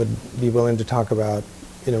would be willing to talk about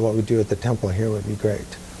what we do at the temple here would be great.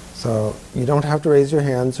 So you don't have to raise your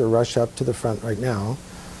hands or rush up to the front right now,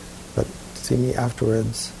 but see me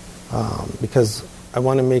afterwards, because I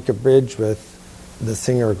want to make a bridge with the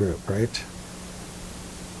singer group, right?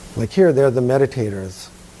 Like here, they're the meditators.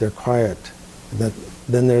 They're quiet.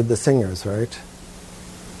 Then they're the singers, right?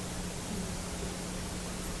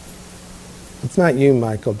 It's not you,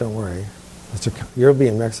 Michael, don't worry. You'll be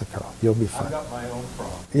in Mexico. You'll be fine. I've got my own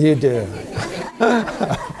problem. You do.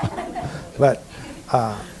 But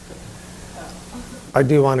I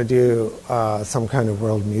do want to do some kind of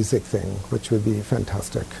world music thing, which would be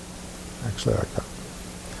fantastic. Actually, like that.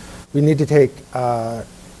 We need to take a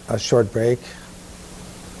short break.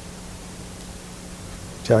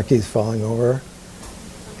 Jackie's falling over.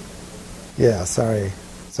 Yeah, sorry.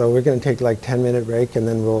 So we're going to take 10-minute break, and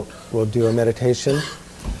then we'll do a meditation,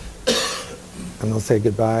 and we'll say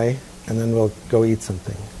goodbye, and then we'll go eat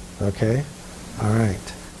something. Okay? All right.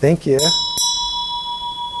 Thank you.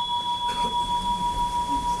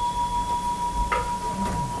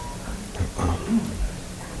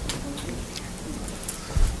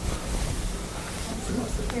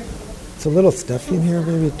 It's a little stuffy in here.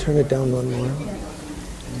 Maybe turn it down one more.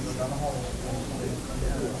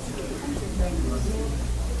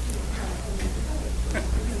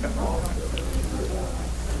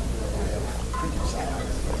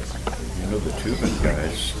 know the Tubin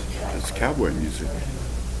guys, it's cowboy music.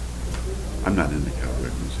 I'm not into cowboy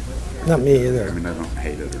music. Not me either. I mean, I don't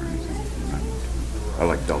hate it or anything. I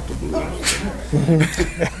like Delta blues.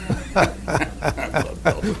 I love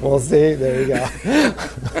Delta blues. We'll see. There you go.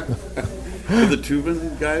 The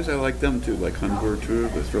Tubin guys, I like them too. Like Hunver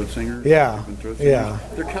Tube, the throat singer. Yeah. Throat singers. Yeah.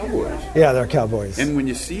 They're cowboys. Yeah, they're cowboys. And when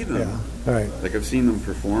you see them, yeah. Right. like I've seen them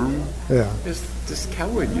perform, yeah, it's just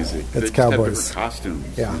cowboy music. It's they cowboys. Just have different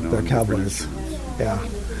costumes. Yeah, you know, they're and different cowboys. instruments. Yeah.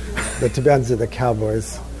 The Tibetans are the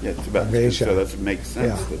cowboys. Yeah, Tibetans. Asia. So that makes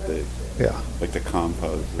sense that they, like the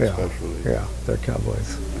Kampas especially. Yeah, they're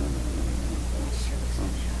cowboys.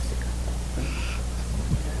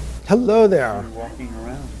 Hello there. You're walking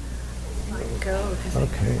around. Go.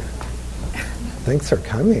 Okay. Thanks for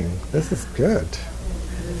coming. This is good.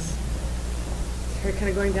 You're kind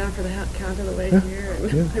of going down for the count of the way here,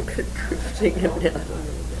 and I'm good taking him down.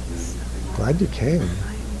 Glad you came.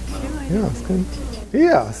 Yeah, it's good.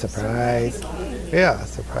 Yeah, surprise. Yeah,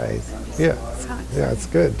 surprise. Yeah, yeah, it's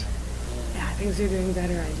good. Yeah, things are doing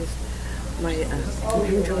better. I just my I'm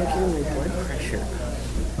looking my blood pressure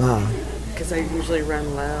because I usually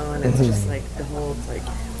run low, and it's just like the whole like.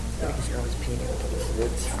 Because you're always peeing out the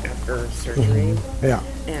fluids after surgery. Yeah.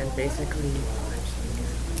 And basically,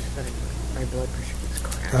 my blood pressure keeps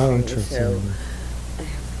crashing. Oh, interesting. So I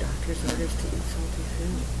have doctor's orders to eat salty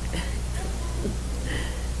food.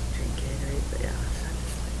 Drink Gatorade, but yeah.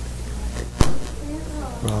 So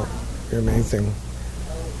well, you're amazing.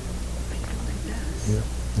 Yeah.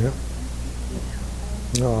 Yeah.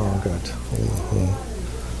 Oh, good. Mm-hmm.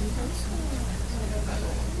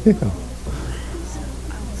 Yeah.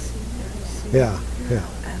 Yeah, yeah.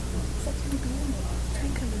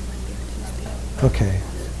 Okay.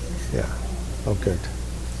 Yeah. Oh, good.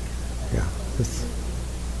 Yeah. Just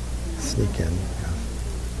sneak in. Yeah.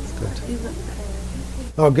 It's good.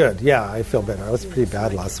 Oh, good. Yeah, I feel better. I was pretty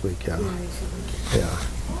bad last week. Yeah. Yeah.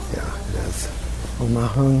 Yeah, it is. Oh,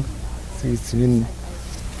 Mahang. See you soon.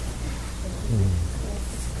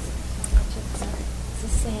 This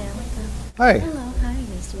is Sam. Hi. Hello. Hi.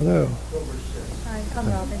 Nice to meet Hello. you. Hi, I'm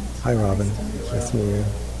Robin. Hi, Robin. Nice to meet you.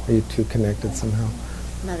 Are you two connected somehow?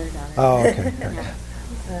 Mother-daughter. Oh, okay. Okay.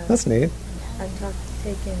 That's neat. I'm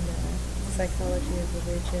taking psychology of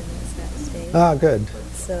religion as that state. Ah, good.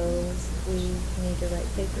 So we need to write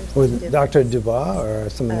papers. Was Dr. Dubois or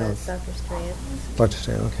someone else? Dr. Strand. Dr.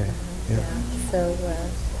 Strand, okay. Yeah. So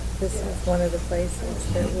this is one of the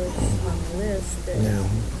places that was on the list that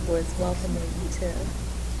was welcoming to,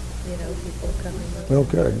 people coming over. Oh,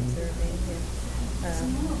 good. And observing.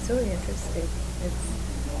 It's really interesting. It's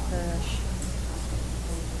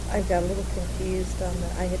I got a little confused on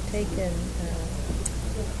I had taken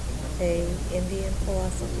a Indian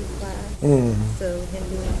philosophy class, so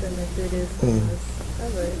Hinduism and Buddhism was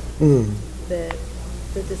covered, but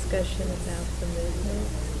the discussion about the movement,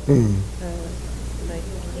 like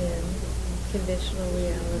in conditional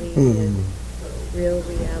reality and real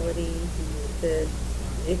reality,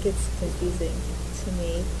 it gets confusing to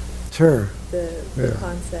me. Sure. The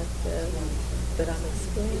concept of, but I'm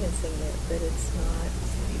experiencing it, but it's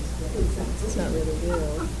not really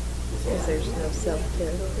real, because there's no self to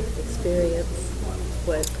experience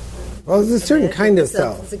what. Well, there's a certain kind of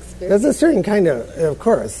self. There's a certain kind of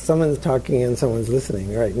course, someone's talking and someone's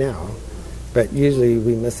listening right now, but usually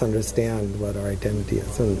we misunderstand what our identity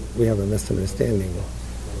is, and we have a misunderstanding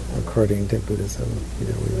according to Buddhism.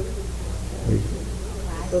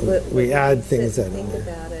 We add things that. Think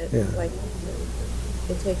about it. Like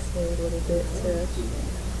it takes me a little bit to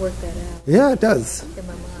work that out. Yeah, it does. In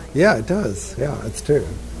my mind. Yeah, it does. Yeah, it's true.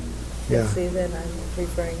 Yeah. See, then I'm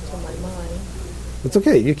referring to my mind. It's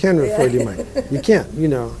okay. You can refer to your mind. You can't.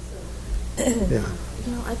 Yeah.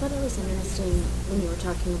 I thought it was interesting when you were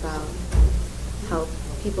talking about how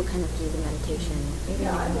people kind of do the meditation, maybe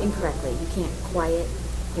incorrectly. You can't quiet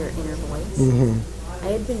your inner voice. I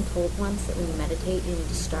had been told once that when you meditate, you need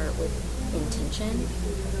to start with intention.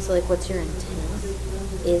 So, like, what's your intent?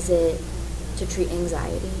 Is it to treat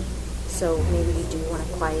anxiety? So maybe you do want to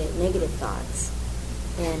quiet negative thoughts.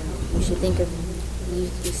 And you should think of, you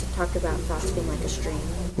talked about thoughts being like a stream.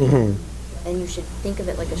 And you should think of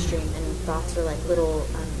it like a stream, and thoughts are like little,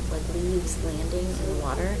 like leaves landing in the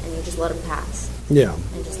water, and you just let them pass. Yeah.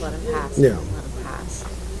 And just let them pass. Yeah. And let them pass.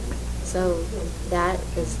 So that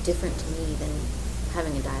is different to me than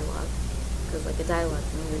having a dialogue, because like a dialogue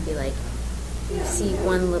for me would be like you see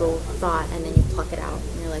one little thought and then you pluck it out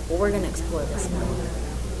and you're like, well, we're going to explore this now.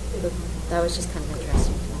 So that was just kind of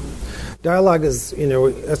interesting to me. Dialogue is,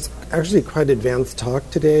 it's actually quite advanced talk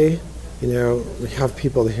today. We have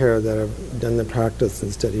people here that have done the practice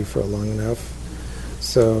and study for long enough.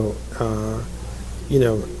 So,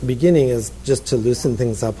 beginning is just to loosen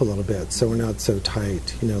things up a little bit, so we're not so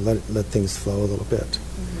tight. Let things flow a little bit.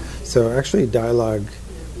 Mm-hmm. So actually, dialogue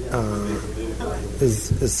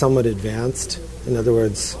is somewhat advanced. In other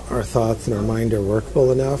words, our thoughts and our mind are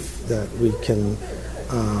workable enough that we can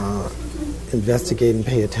investigate and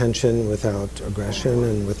pay attention without aggression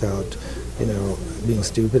and without, being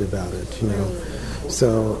stupid about it.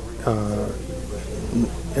 So.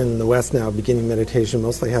 In the West now, beginning meditation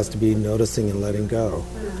mostly has to be noticing and letting go,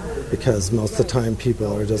 because most of the time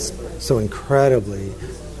people are just so incredibly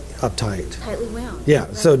uptight. Tightly wound. Yeah,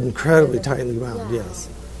 so incredibly tightly wound, yes.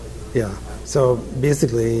 Yeah. So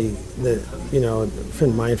basically, for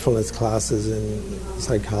mindfulness classes in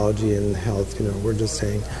psychology and health, we're just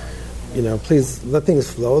saying, please let things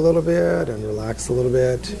flow a little bit and relax a little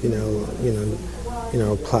bit,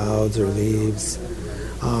 clouds or leaves.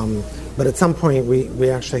 But at some point, we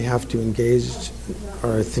actually have to engage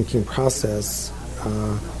our thinking process,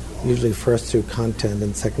 usually first through content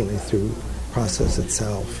and secondly through process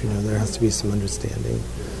itself. There has to be some understanding.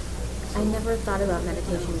 I never thought about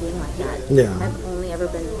meditation being like that. Yeah. I've only ever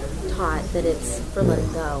been taught that it's for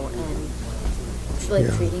letting go and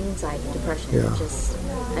treating anxiety, depression. Yeah.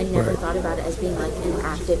 I never thought about it as being like an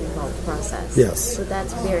active, involved process. Yes. So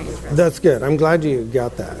that's very interesting. That's good. I'm glad you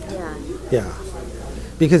got that. Yeah. Yeah.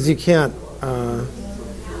 Because you can't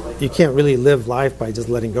really live life by just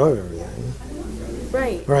letting go of everything.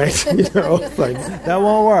 Right. Right? It's like, that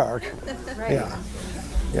won't work. Right.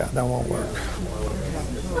 Yeah, that won't work.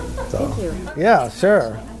 So, thank you. Yeah,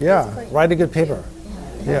 sure. Yeah, write a good paper.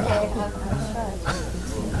 Yeah.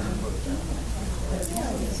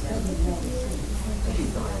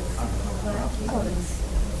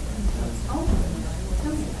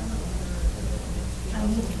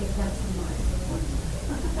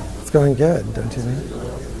 It's going good, don't you think?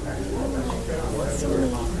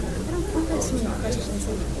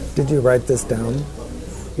 Did you write this down?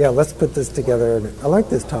 Yeah, let's put this together. I like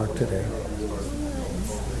this talk today.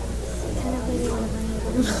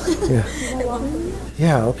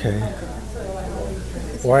 Yeah, okay.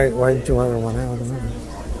 Why did you want to run out of the room? I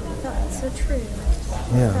felt so true.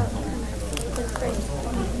 Yeah. That's great.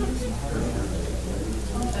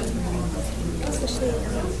 Especially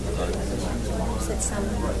said some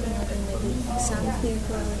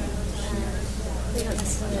people they don't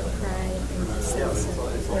necessarily have pride and sense of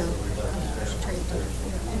trying to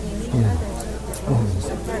others.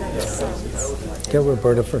 So part of themselves. Get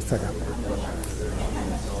Roberta for a second.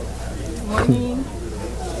 Morning.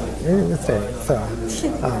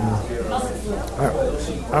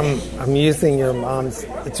 I'm using your mom's.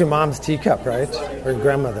 It's your mom's teacup, right? Or your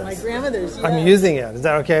grandmother's? My grandmother's. Yeah. I'm using it. Is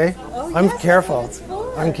that okay? Oh, I'm yes, careful.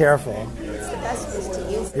 I'm It's careful. the best place to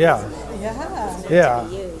use it. Yeah. Yeah.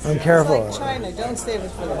 I'm careful. It's like China. Don't save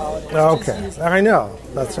it for the holidays. Okay. I know.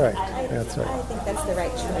 That's right. That's right. I think that's the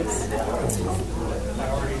right choice.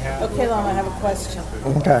 Okay, Lama, I have a question.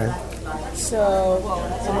 Okay. So,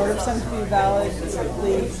 in order for something to be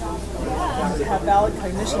validly have valid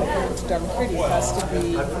cognition according to Dharmakirti, it has to be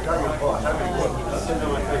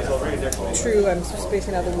true. I'm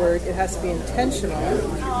spacing out the word. It has to be intentional.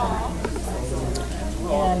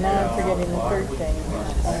 And now I'm forgetting the third thing.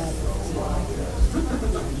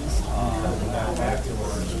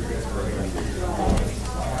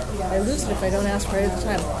 I lose it if I don't ask right at the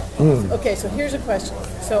time. Okay, so here's a question.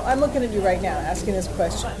 So I'm looking at you right now, asking this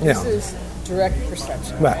question. This is direct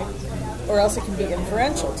perception, right? Or else it can be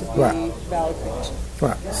inferential to be valid cognition.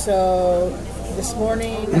 Right. So this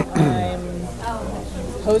morning I'm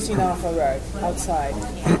hosing off a rug outside,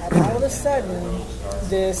 and all of a sudden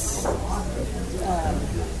this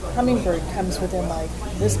hummingbird comes within like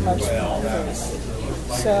this much of my face.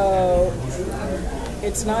 So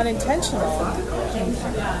it's not intentional.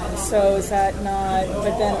 So is that not?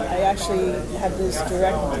 But then I actually have this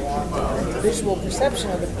direct visual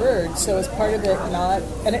perception of the bird. So is part of it not?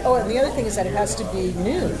 And the other thing is that it has to be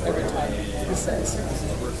new every time, he says.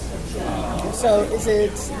 So is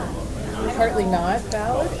it partly not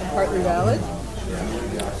valid and partly valid?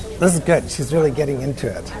 This is good. She's really getting into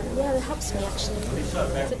it. Yeah, that helps me actually.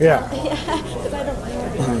 Yeah. Because I don't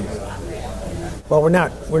know. Well,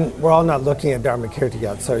 we're all not looking at Dharmakirti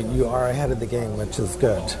yet, so you are ahead of the game, which is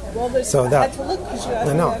good. Well, so I had to look because you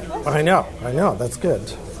asked me that question. I know, that's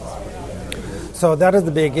good. So that is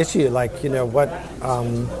the big issue, like, what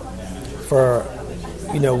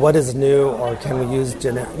what is new, or can we use,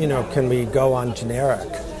 can we go on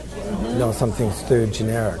generic, something's through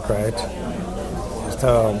generic, right?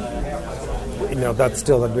 So, that's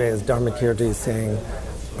still the way as Dharmakirti is saying,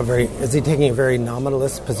 is he taking a very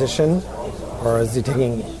nominalist position? Or is he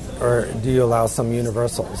taking, or do you allow some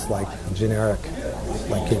universals, like generic,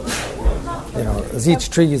 like is each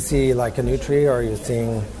tree you see like a new tree, or are you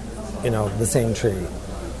seeing, the same tree?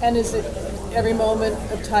 And is it every moment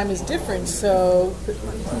of time is different, so it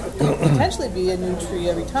could potentially be a new tree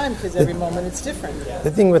every time because every moment it's different.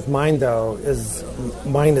 The thing with mind, though, is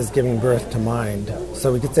mind is giving birth to mind.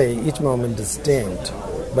 So we could say each moment distinct,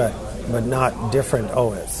 but not different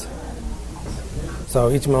always. So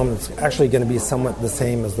each moment is actually going to be somewhat the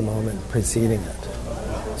same as the moment preceding it.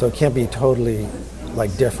 So it can't be totally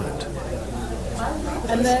different.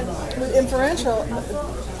 And then with inferential,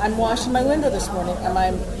 I'm washing my window this morning, and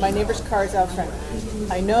my neighbor's car is out front.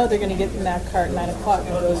 I know they're going to get in that car at 9 o'clock and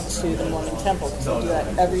go to the morning temple, because they do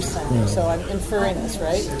that every Sunday. So I'm inferring this,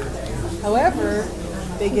 right? However,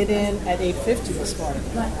 they get in at 8:50 this morning.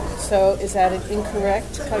 So is that an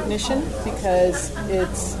incorrect cognition because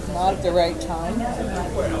it's not the right time?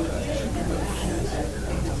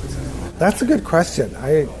 That's a good question.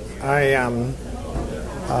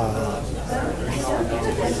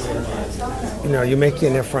 You make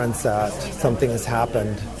an inference that something has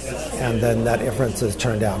happened, and then that inference has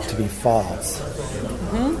turned out to be false.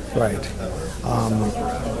 Mm-hmm. Right.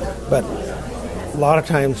 But a lot of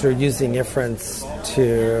times you're using inference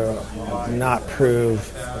to not prove,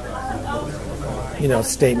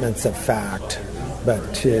 statements of fact,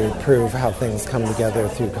 but to prove how things come together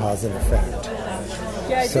through cause and effect.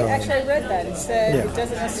 Yeah, actually I read that. It said it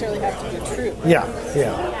doesn't necessarily have to be true. Yeah,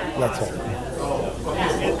 that's right.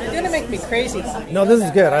 You're going to make me crazy. No, this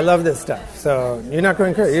is good. I love this stuff. So you're not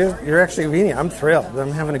going crazy. You're actually reading. I'm thrilled.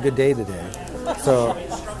 I'm having a good day today. So,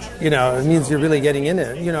 it means you're really getting in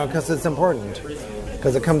it, because it's important.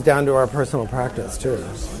 Because it comes down to our personal practice, too.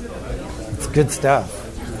 It's good stuff.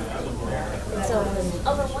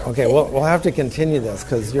 Okay, we'll have to continue this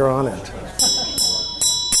because you're on it.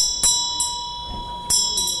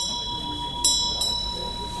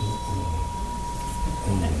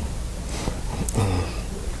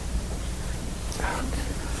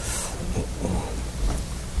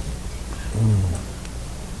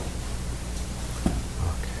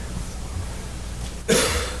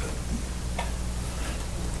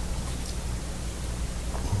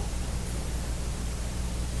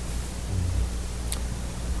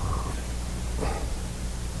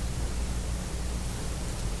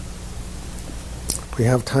 We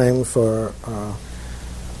have time for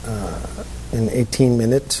an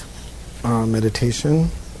 18-minute meditation.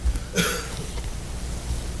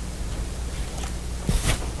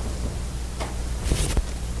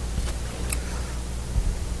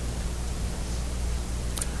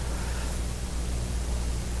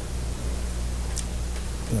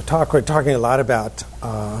 We're talking a lot about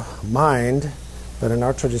mind, but in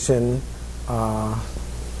our tradition,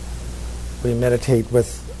 we meditate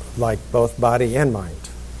with both body and mind.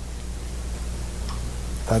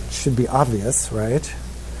 That should be obvious, right?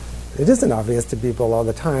 It isn't obvious to people all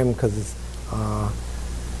the time because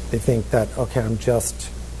they think that, okay, I'm just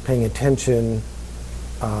paying attention,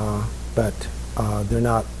 but they're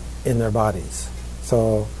not in their bodies.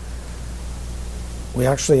 So we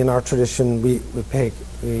actually, in our tradition, we pay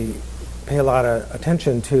a lot of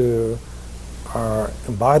attention to our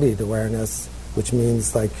embodied awareness, which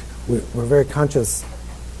means we're very conscious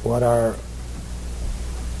what our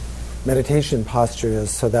meditation posture is,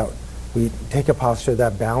 so that we take a posture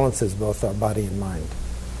that balances both our body and mind.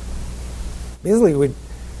 Basically,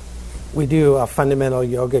 we do a fundamental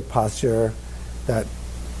yogic posture that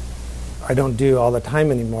I don't do all the time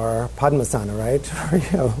anymore, Padmasana, right?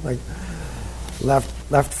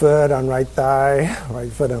 Left foot on right thigh,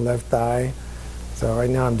 right foot on left thigh. So right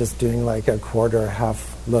now I'm just doing a quarter,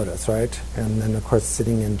 half lotus, right? And then of course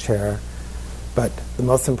sitting in chair. But the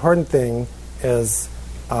most important thing is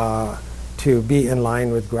to be in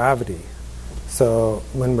line with gravity. So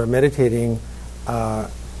when we're meditating,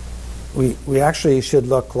 we actually should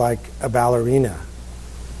look like a ballerina,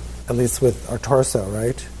 at least with our torso,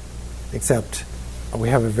 right? Except we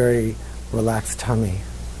have a very relaxed tummy.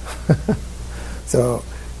 So,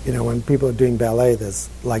 when people are doing ballet, there's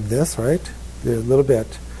like this, right? They're a little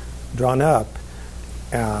bit drawn up,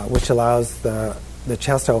 which allows the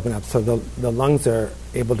chest to open up, so the lungs are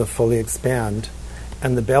able to fully expand,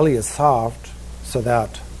 and the belly is soft so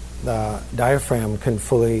that the diaphragm can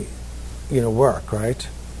fully, work, right?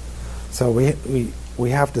 So we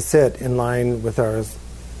have to sit in line with our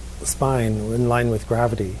spine, in line with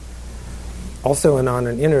gravity. Also, and on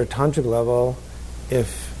an inner tantric level,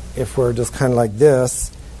 if we're just kind of like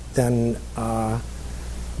this, then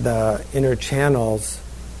the inner channels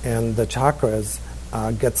and the chakras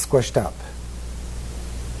get squished up.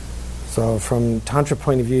 So from Tantra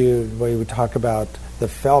point of view, the way we talk about the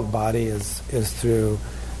felt body is through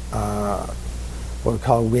what we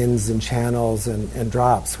call winds and channels and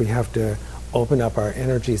drops. We have to open up our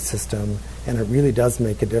energy system, and it really does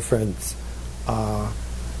make a difference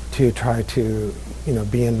to try to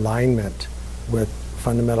be in alignment with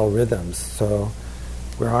fundamental rhythms. So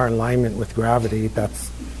we are in alignment with gravity.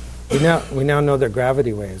 We now know they're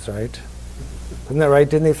gravity waves, right? Isn't that right?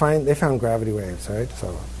 Didn't they found gravity waves, right?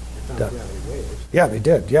 So They found gravity waves. yeah, they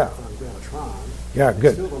did. Yeah. They found gravitron. Yeah,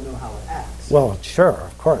 good. Still don't know how it acts. Well, sure,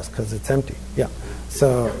 of course, because it's empty. Yeah.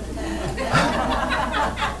 So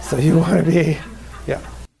you want to be, yeah.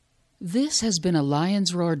 This has been a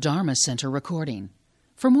Lions Roar Dharma Center recording.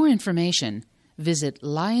 For more information, visit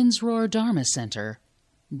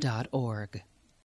lionsroardharmacenter.org.